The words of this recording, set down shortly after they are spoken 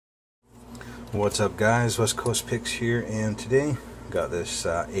What's up, guys? West Coast Picks here, and today got this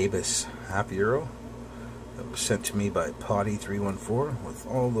Abus half euro that was sent to me by Potty314 with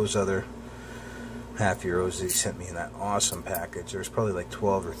all those other half euros that he sent me in that awesome package. There's probably like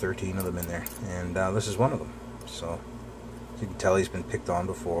 12 or 13 of them in there, and this is one of them. So as you can tell, he's been picked on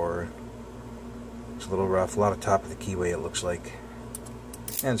before. It's a little rough, a lot of top of the keyway it looks like,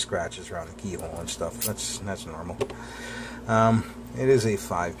 and scratches around the keyhole and stuff. That's normal. It is a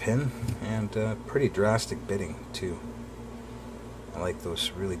 5-pin and pretty drastic bitting too. I like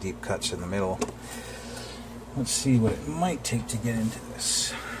those really deep cuts in the middle. Let's see what it might take to get into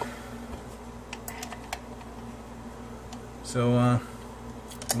this. So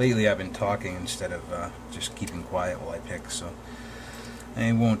lately I've been talking instead of just keeping quiet while I pick, so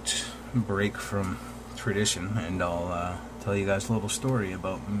I won't break from tradition, and I'll tell you guys a little story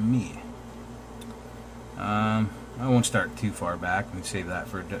about me. I won't start too far back and save that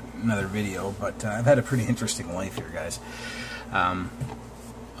for another video, but I've had a pretty interesting life here, guys. When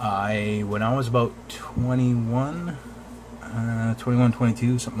I was about 21,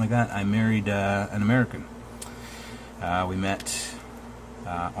 22, something like that, I married an American. We met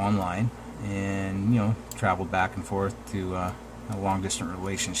online and, traveled back and forth to long-distance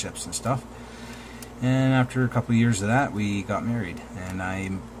relationships and stuff. And after a couple of years of that, we got married, and I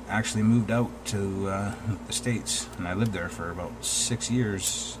actually moved out to the States, and I lived there for about 6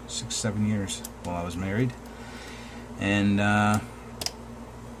 years, 7 years while I was married. And I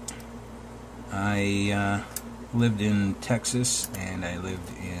lived in Texas, and I lived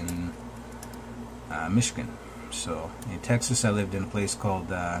in Michigan. So in Texas, I lived in a place called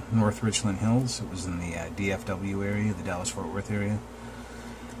North Richland Hills. It was in the DFW area, the Dallas-Fort Worth area.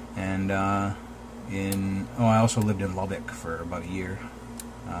 And I also lived in Lubbock for about a year,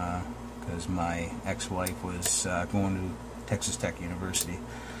 because my ex-wife was going to Texas Tech University.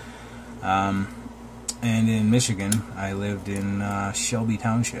 And in Michigan, I lived in Shelby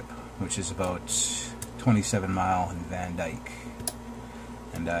Township, which is about 27 mile in Van Dyke.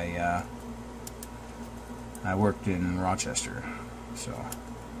 And I worked in Rochester. So,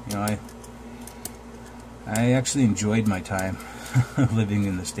 I actually enjoyed my time living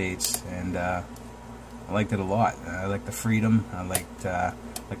in the States, and I liked it a lot. I liked the freedom. I liked the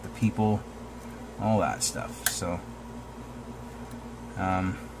people, all that stuff. So,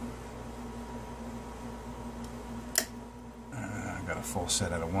 I got a full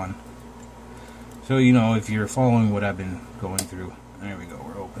set out of 1. So, if you're following what I've been going through, there we go,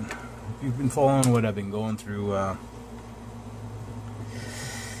 we're open. If you've been following what I've been going through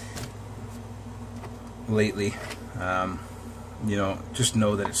lately, just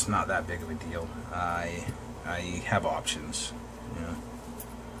know that it's not that big of a deal. I have options.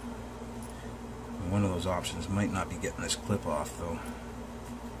 One of those options might not be getting this clip off, though.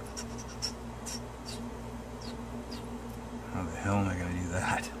 How the hell am I going to do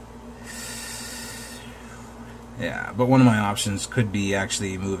that? Yeah, but one of my options could be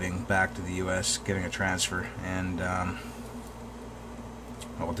actually moving back to the U.S., getting a transfer, and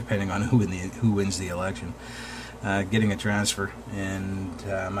well, depending on who wins the election, getting a transfer. And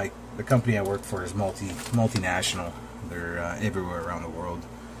the company I work for is multinational. They're everywhere around the world.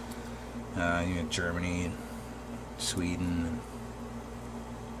 Germany, and Sweden, and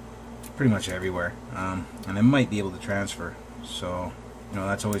pretty much everywhere. And I might be able to transfer. So,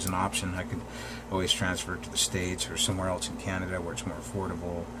 that's always an option. I could always transfer to the States or somewhere else in Canada where it's more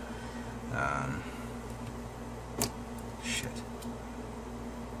affordable. Shit.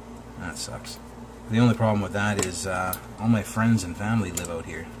 That sucks. The only problem with that is all my friends and family live out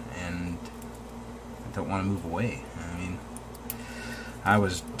here, and I don't want to move away. I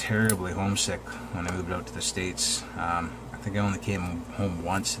was terribly homesick when I moved out to the States. I think I only came home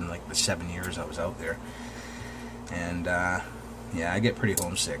once in like the 7 years I was out there. And yeah, I get pretty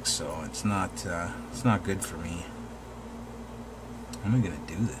homesick, so it's not good for me. How am I gonna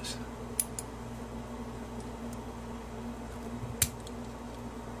do this?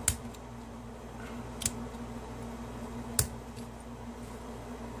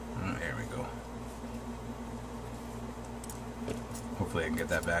 Oh, there we go. Hopefully I can get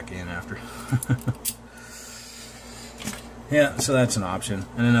that back in after. Yeah, so that's an option.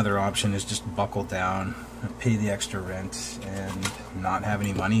 And another option is just buckle down, pay the extra rent, and not have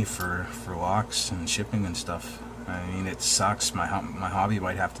any money for locks and shipping and stuff. It sucks. My hobby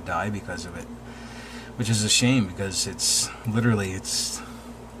might have to die because of it, which is a shame, because it's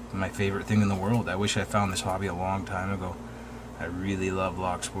my favorite thing in the world. I wish I found this hobby a long time ago. I really love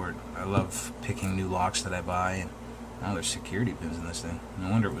lock sport. I love picking new locks that I buy, and now there's security pins in this thing. No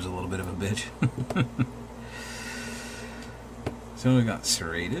wonder it was a little bit of a bitch. So we got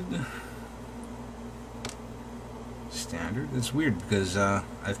serrated. Standard. It's weird because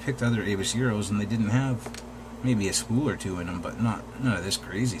I've picked other Abus Euros and they didn't have maybe a spool or two in them, but none of this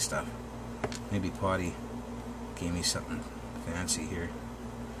crazy stuff. Maybe Potty gave me something fancy here.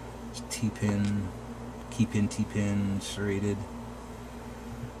 It's T-pin, key-pin, T-pin, serrated.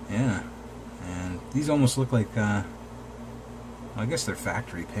 Yeah, and these almost look like, well, I guess they're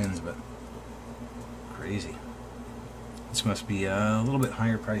factory pins, but crazy. This must be a little bit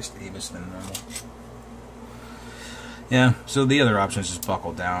higher priced Abus than normal. Yeah, so the other option is just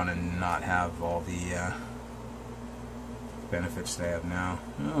buckle down and not have all the benefits they have now.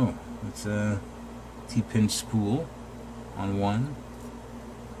 Oh, it's a T-pin spool on one.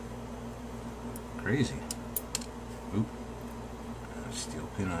 Crazy. Oop. Steel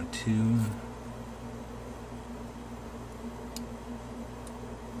pin on two.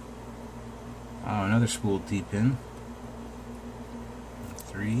 Oh, another spooled T-pin.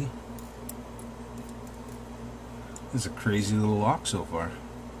 Three. This is a crazy little lock so far.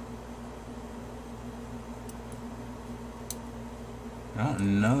 Oh,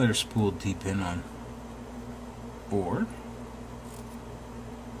 another spooled T-pin on 4.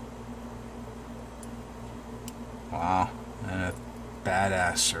 Wow, and a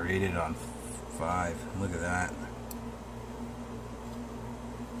badass serrated on 5. Look at that.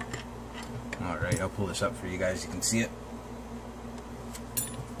 Alright, I'll pull this up for you guys. You can see it.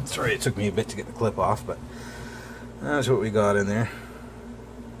 Sorry, it took me a bit to get the clip off, but that's what we got in there.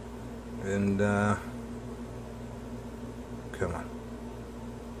 And, come on.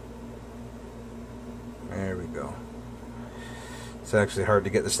 There we go. It's actually hard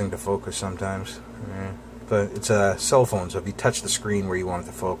to get this thing to focus sometimes. But it's a cell phone, so if you touch the screen where you want it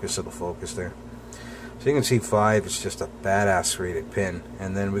to focus, it'll focus there. So you can see 5, it's just a badass serrated pin.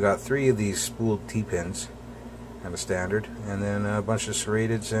 And then we got 3 of these spooled T-pins and a standard. And then a bunch of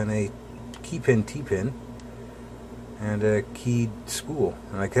serrateds and a key pin T-pin. And a keyed spool.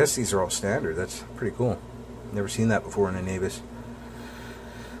 And I guess these are all standard. That's pretty cool. Never seen that before in an Abus.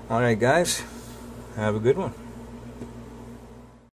 Alright guys, have a good one.